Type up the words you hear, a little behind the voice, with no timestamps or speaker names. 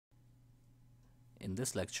in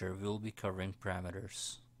this lecture we will be covering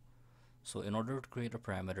parameters. So in order to create a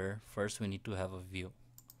parameter, first we need to have a view.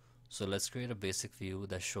 So let's create a basic view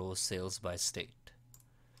that shows sales by state.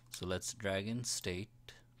 So let's drag in state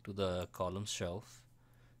to the column shelf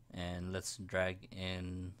and let's drag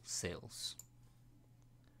in sales.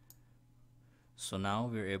 So now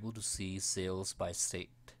we're able to see sales by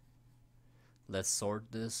state. Let's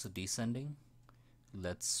sort this descending.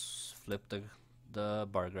 Let's flip the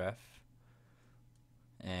bar graph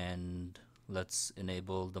and let's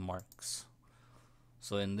enable the marks.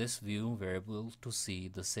 So in this view we're able to see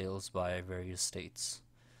the sales by various states.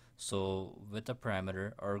 So with a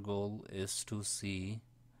parameter, our goal is to see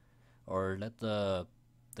or let the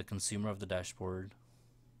consumer of the dashboard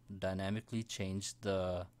dynamically change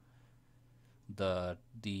the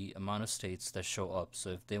amount of states that show up. So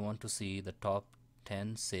if they want to see the top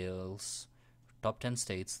 10 states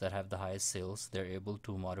that have the highest sales, they're able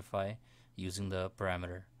to modify using the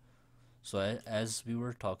parameter. So as we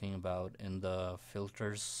were talking about in the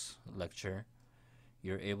filters lecture,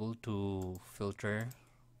 you're able to filter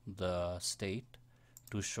the state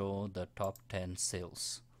to show the top 10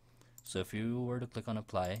 sales. So if you were to click on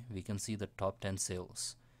apply, we can see the top 10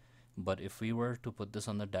 sales. But if we were to put this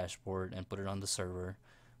on the dashboard and put it on the server,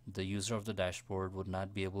 the user of the dashboard would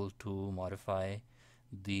not be able to modify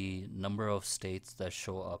the number of states that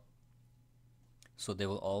show up. So they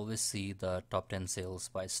will always see the top 10 sales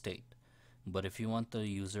by state. But if you want the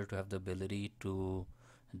user to have the ability to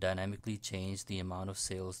dynamically change the amount of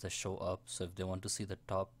sales that show up, so if they want to see the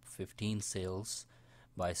top 15 sales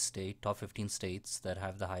by state, top 15 states that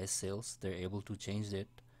have the highest sales, they're able to change it.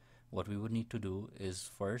 What we would need to do is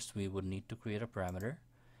first we would need to create a parameter,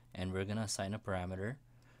 and we're gonna assign a parameter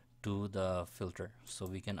to the filter. So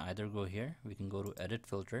we can either go here, we can go to edit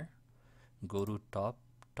filter, go to top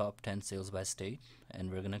 10 sales by state,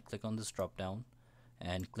 and we're gonna click on this drop down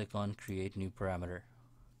and click on create new parameter.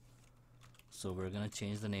 So we're gonna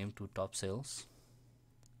change the name to top sales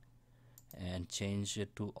and change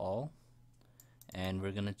it to all, and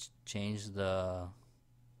we're gonna change the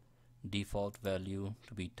default value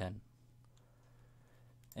to be 10.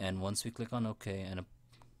 And once we click on OK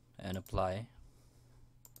and apply,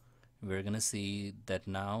 we're gonna see that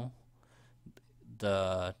now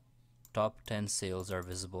the top 10 sales are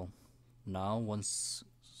visible. Now once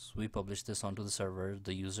we publish this onto the server,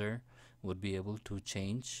 the user would be able to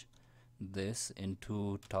change this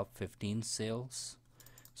into top 15 sales.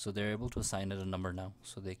 So they're able to assign it a number now.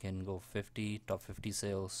 So they can go 50, top 50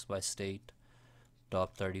 sales by state,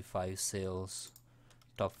 top 35 sales,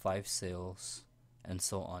 top 5 sales, and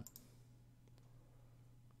so on.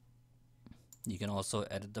 You can also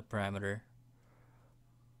edit the parameter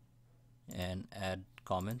and add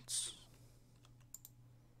comments.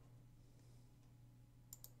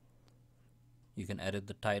 You can edit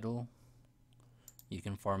the title. You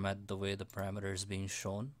can format the way the parameter is being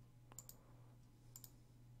shown.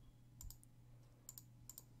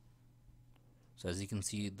 So as you can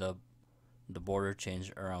see, the border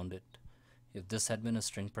changed around it. If this had been a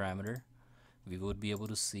string parameter, we would be able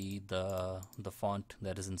to see the font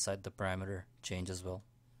that is inside the parameter change as well.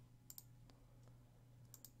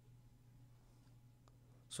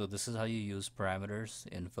 So this is how you use parameters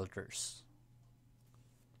in filters.